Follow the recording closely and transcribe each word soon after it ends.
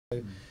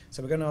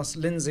So we're going to ask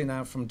Lindsey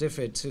now from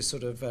DfID to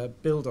sort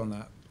of build on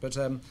that. But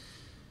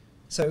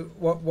so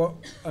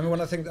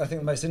I think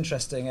the most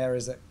interesting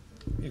areas that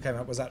you came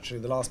up was actually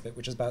the last bit,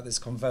 which is about this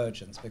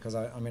convergence. Because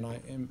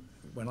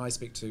when I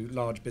speak to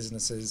large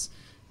businesses,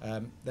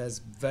 there's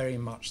very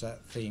much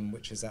that theme,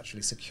 which is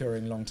actually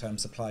securing long-term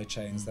supply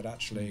chains. That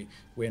actually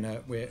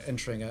we're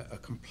entering a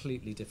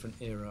completely different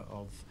era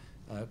of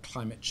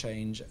climate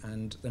change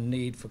and the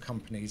need for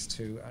companies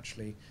to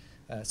actually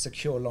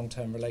secure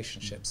long-term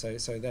relationships.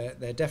 So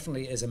there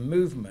definitely is a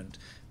movement,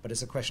 but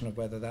it's a question of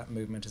whether that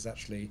movement is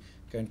actually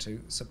going to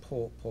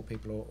support poor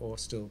people or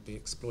still be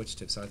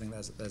exploitative. So I think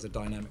there's a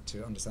dynamic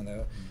to understand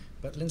there.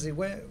 But Lindsey,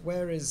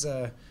 where is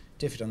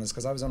DfID on this?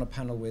 Because I was on a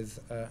panel with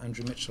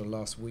Andrew Mitchell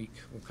last week,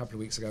 or a couple of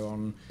weeks ago,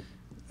 on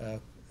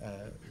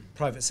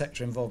private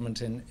sector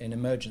involvement in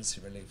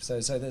emergency relief. So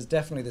there's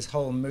definitely this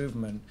whole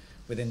movement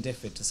within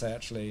DfID to say,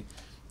 actually,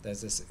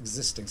 there's this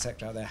existing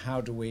sector out there.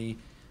 How do we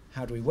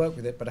work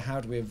with it, but how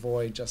do we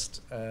avoid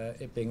just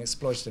it being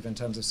exploitative in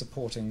terms of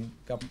supporting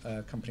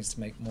companies to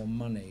make more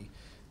money?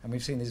 And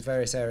we've seen these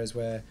various areas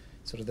where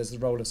sort of there's the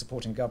role of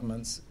supporting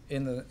governments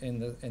in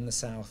the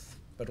south,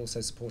 but also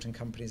supporting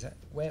companies.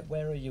 Where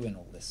are you in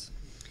all this?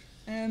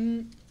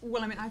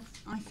 Well, I mean,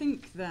 I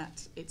think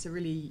that it's a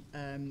really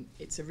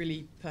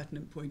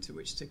pertinent point at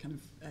which to kind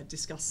of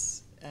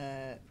discuss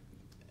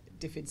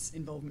DfID's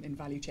involvement in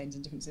value chains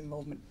and DfID's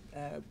involvement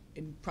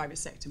in private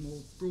sector more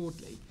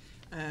broadly.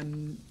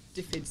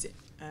 DfID's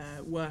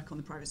work on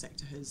the private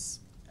sector has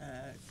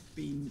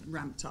been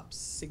ramped up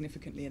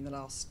significantly in the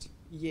last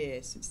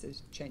year since the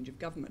change of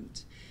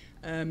government.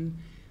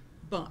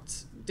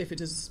 But DfID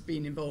has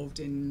been involved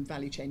in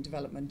value chain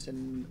development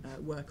and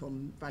work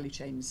on value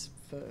chains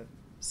for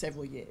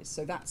several years.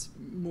 So that's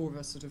more of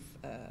a sort of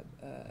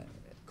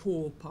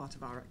core part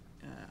of our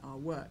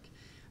work.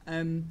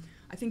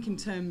 I think in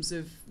terms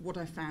of what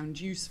I found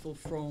useful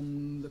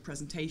from the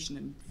presentation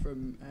and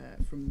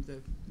from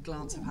the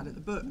glance I've had at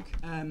the book,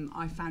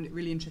 I found it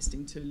really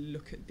interesting to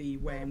look at the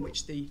way in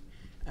which the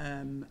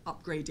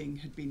upgrading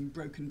had been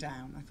broken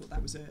down. I thought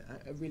that was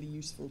a really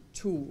useful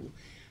tool.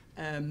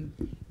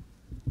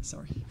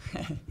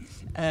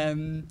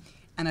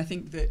 And I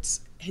think that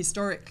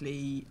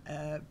historically,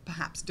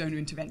 perhaps donor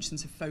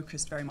interventions have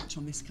focused very much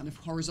on this kind of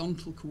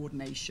horizontal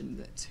coordination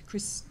that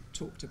Chris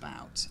talked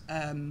about,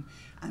 and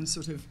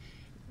sort of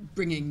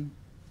bringing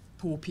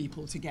poor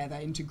people together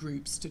into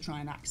groups to try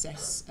and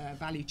access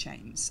value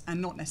chains,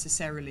 and not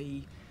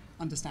necessarily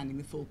understanding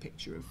the full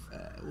picture of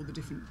all the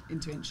different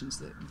interventions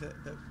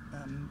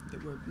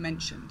that were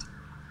mentioned.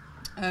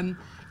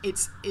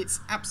 It's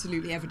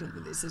absolutely evident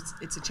that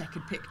it's a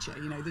checkered picture.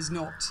 You know, there's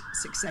not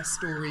success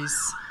stories.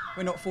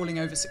 We're not falling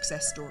over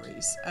success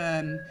stories,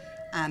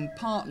 and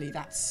partly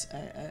that's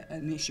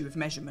an issue of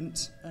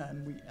measurement,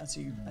 as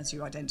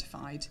you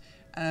identified.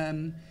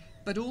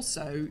 But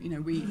also, you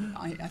know,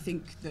 I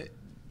think that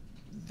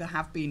there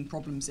have been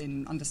problems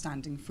in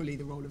understanding fully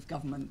the role of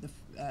government,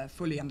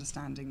 fully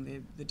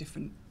understanding the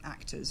different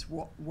actors,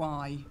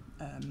 why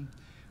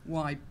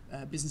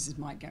businesses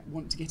might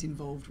want to get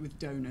involved with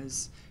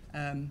donors.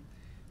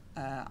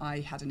 I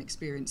had an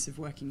experience of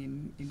working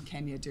in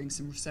Kenya doing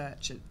some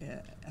research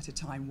at a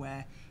time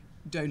where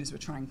donors were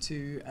trying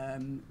to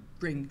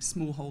bring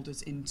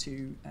smallholders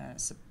into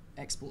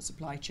export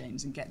supply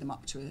chains and get them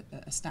up to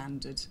a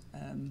standard.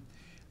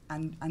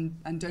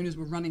 And donors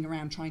were running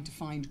around trying to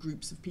find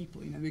groups of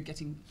people. You know, we're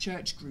getting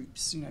church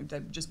groups. You know,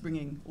 they're just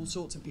bringing all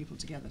sorts of people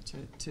together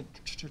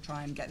to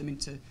try and get them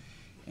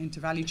into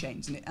value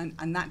chains,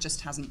 and that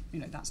just hasn't. You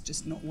know, that's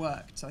just not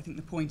worked. So I think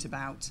the point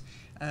about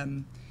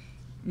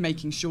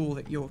making sure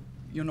that you're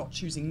not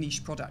choosing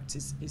niche products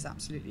is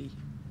absolutely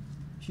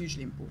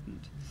hugely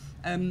important.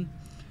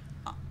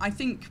 I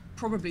think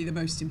probably the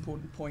most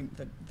important point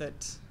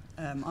that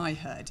I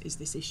heard is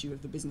this issue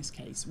of the business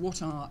case.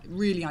 What are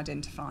really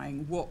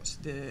identifying what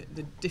the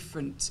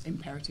different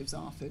imperatives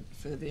are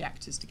for the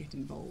actors to get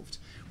involved.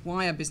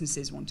 Why are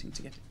businesses wanting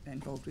to get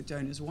involved with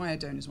donors? Why are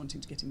donors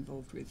wanting to get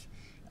involved with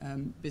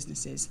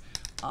businesses?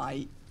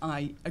 I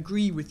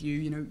agree with you.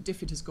 You know,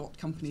 DfID has got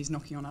companies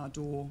knocking on our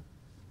door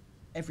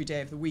every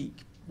day of the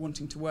week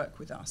wanting to work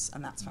with us,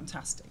 and that's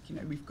fantastic. You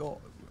know, we've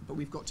got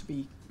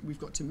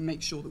to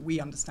make sure that we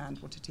understand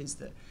what it is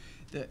that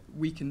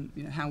we can,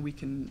 you know, how we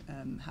can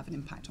have an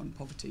impact on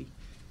poverty,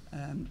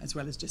 as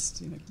well as just,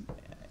 you know,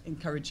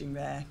 encouraging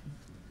their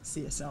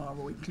CSR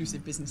or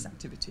inclusive business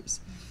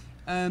activities.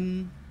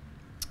 And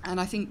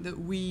I think that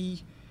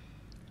we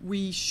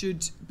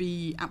should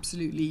be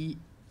absolutely,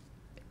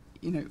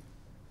 you know,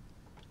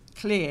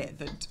 clear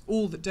that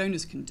all that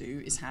donors can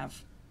do is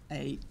have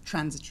a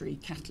transitory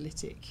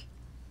catalytic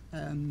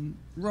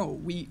role.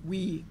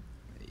 We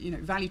you know,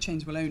 value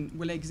chains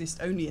will exist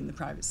only in the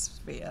private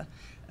sphere.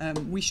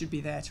 We should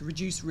be there to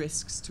reduce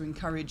risks, to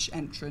encourage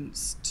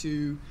entrance,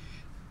 to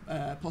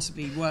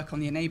possibly work on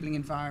the enabling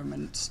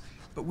environment,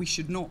 but we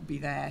should not be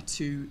there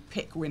to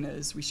pick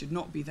winners. We should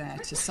not be there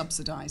to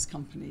subsidise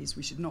companies.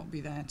 We should not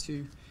be there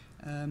to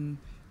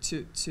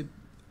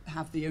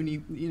have the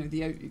only, you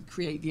know,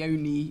 create the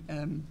only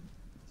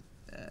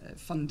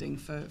funding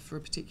for a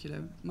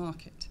particular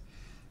market.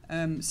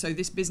 So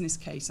this business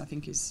case, I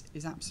think, is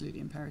absolutely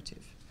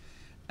imperative.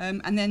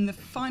 And then the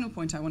final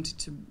point I wanted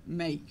to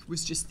make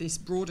was just this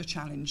broader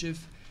challenge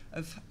of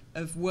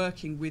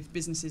working with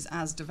businesses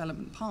as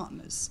development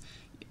partners.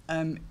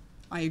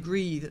 I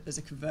agree that there's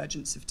a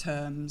convergence of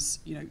terms.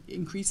 You know,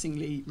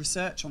 increasingly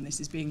research on this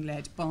is being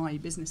led by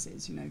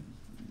businesses. You know,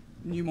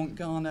 Newmont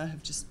Ghana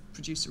have just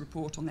produced a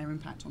report on their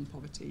impact on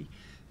poverty.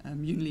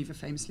 Unilever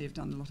famously have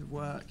done a lot of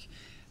work.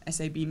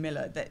 SAB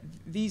Miller. That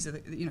these are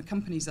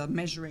companies are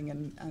measuring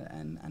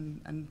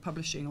and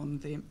publishing on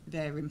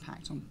their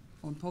impact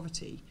on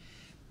poverty,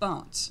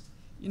 but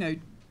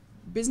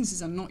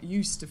businesses are not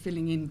used to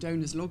filling in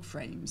donors' log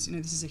frames.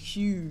 This is a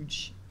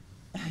huge.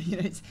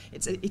 It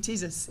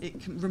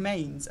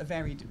remains a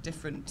very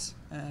different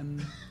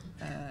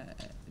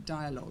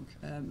dialogue,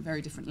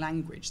 very different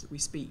language that we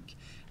speak,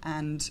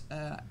 and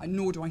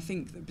nor do I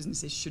think that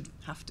businesses should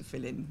have to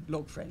fill in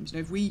log frames.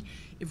 If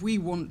we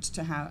want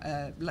to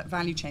have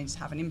value chains to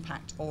have an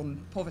impact on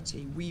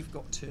poverty, we've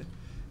got to,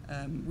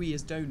 we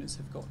as donors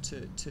have got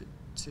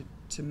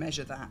to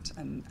measure that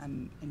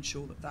and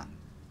ensure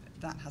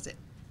that has it,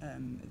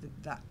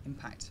 that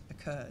impact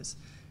occurs,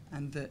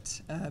 and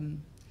that.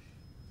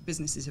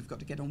 Businesses have got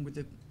to get on with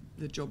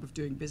the job of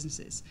doing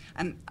businesses.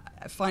 And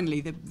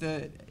finally,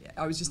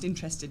 I was just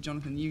interested,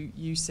 Jonathan,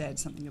 you said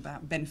something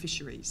about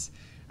beneficiaries,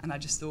 and I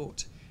just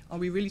thought, are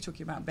we really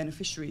talking about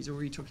beneficiaries, or are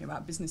we talking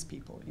about business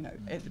people?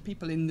 The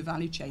people in the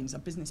value chains are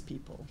business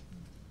people.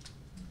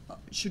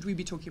 Should we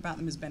be talking about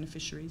them as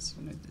beneficiaries?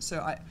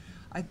 So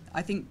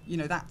I think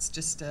that's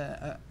just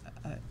a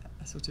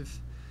sort of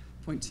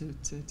point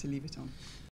to leave it on.